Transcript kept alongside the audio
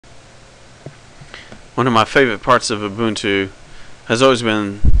One of my favorite parts of Ubuntu has always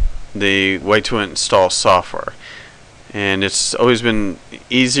been the way to install software. And it's always been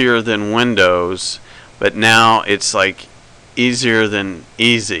easier than Windows, but now it's like easier than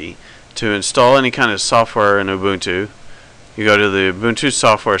easy to install any kind of software in Ubuntu. You go to the Ubuntu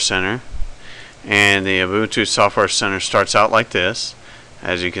Software Center, and the Ubuntu Software Center starts out like this.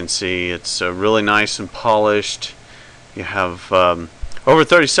 As you can see, it's really nice and polished. You have over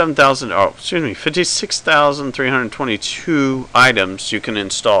 56,322 items you can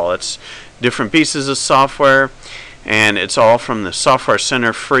install. It's different pieces of software, and it's all from the Software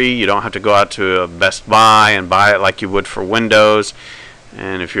Center free. You don't have to go out to a Best Buy and buy it like you would for Windows.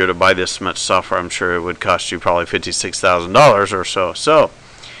 And if you were to buy this much software, I'm sure it would cost you probably $56,000 or so. So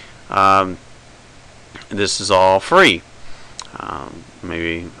this is all free.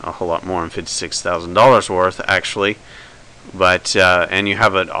 Maybe a whole lot more than $56,000 worth, actually. But and you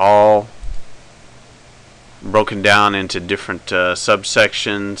have it all broken down into different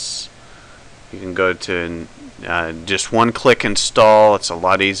subsections. You can go to just one-click install. It's a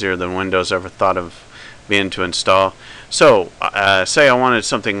lot easier than Windows ever thought of being to install. So say I wanted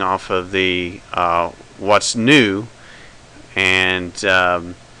something off of the what's new, and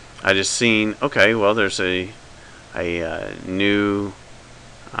I just seen, okay, well, there's a new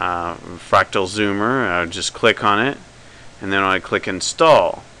fractal zoomer. I would just click on it, and then I click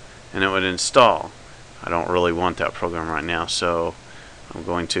install, and it would install. I don't really want that program right now, so I'm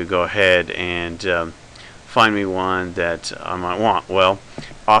going to go ahead and find me one that I might want. Well,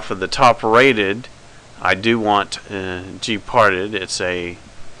 off of the top rated, I do want gparted. It's a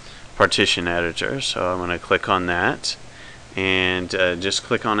partition editor, so I'm going to click on that and just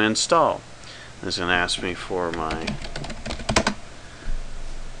click on install. It's going to ask me for my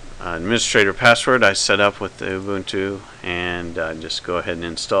administrator password I set up with the Ubuntu, and just go ahead and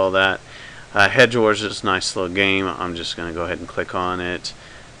install that. Hedge Wars is a nice little game. I'm just going to go ahead and click on it,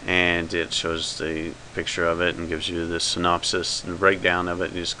 and it shows the picture of it and gives you the synopsis and breakdown of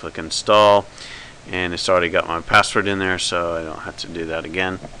it. You just click install, and it's already got my password in there, so I don't have to do that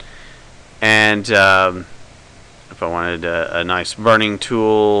again. And if I wanted a nice burning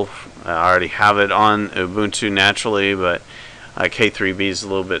tool, I already have it on Ubuntu naturally, but K3B is a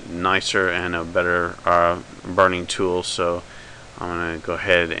little bit nicer and a better burning tool, so I'm going to go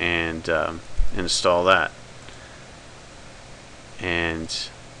ahead and install that. And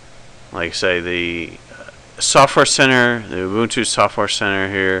like I say, the Software Center, the Ubuntu Software Center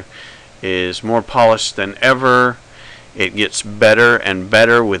here, is more polished than ever. It gets better and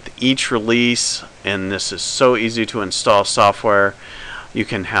better with each release, and this is so easy to install software. You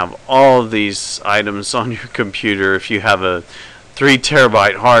can have all of these items on your computer. If you have a 3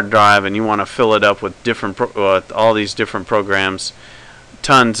 terabyte hard drive and you want to fill it up with all these different programs,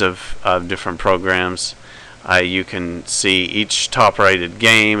 tons of different programs, you can see each top rated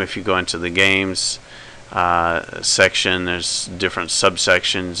game. If you go into the games section, there's different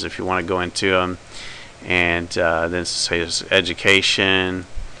subsections if you want to go into them. And then say it's education.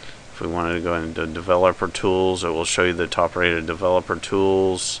 If we wanted to go into developer tools, it will show you the top rated developer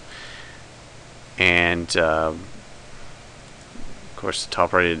tools, and of course the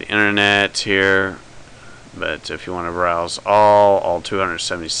top rated internet here. But if you want to browse all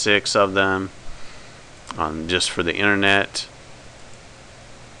 276 of them just for the internet,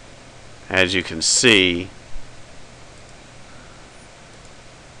 as you can see,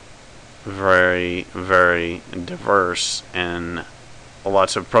 very, very diverse, and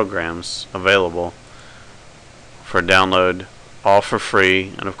lots of programs available for download, all for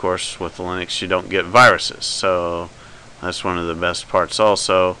free. And of course with Linux you don't get viruses, so that's one of the best parts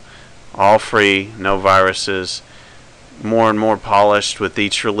also. All free, no viruses, more and more polished with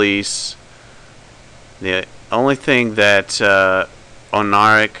each release. The only thing that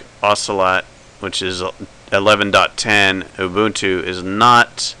Onaric Ocelot, which is 11.10 Ubuntu, is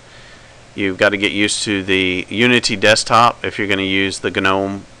not, you've got to get used to the Unity desktop if you're going to use the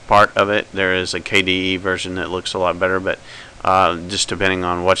GNOME part of it. There is a KDE version that looks a lot better, but just depending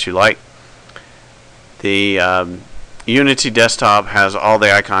on what you like. The Unity desktop has all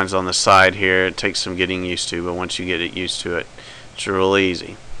the icons on the side here. It takes some getting used to, but once you get it used to it, it's really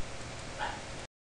easy.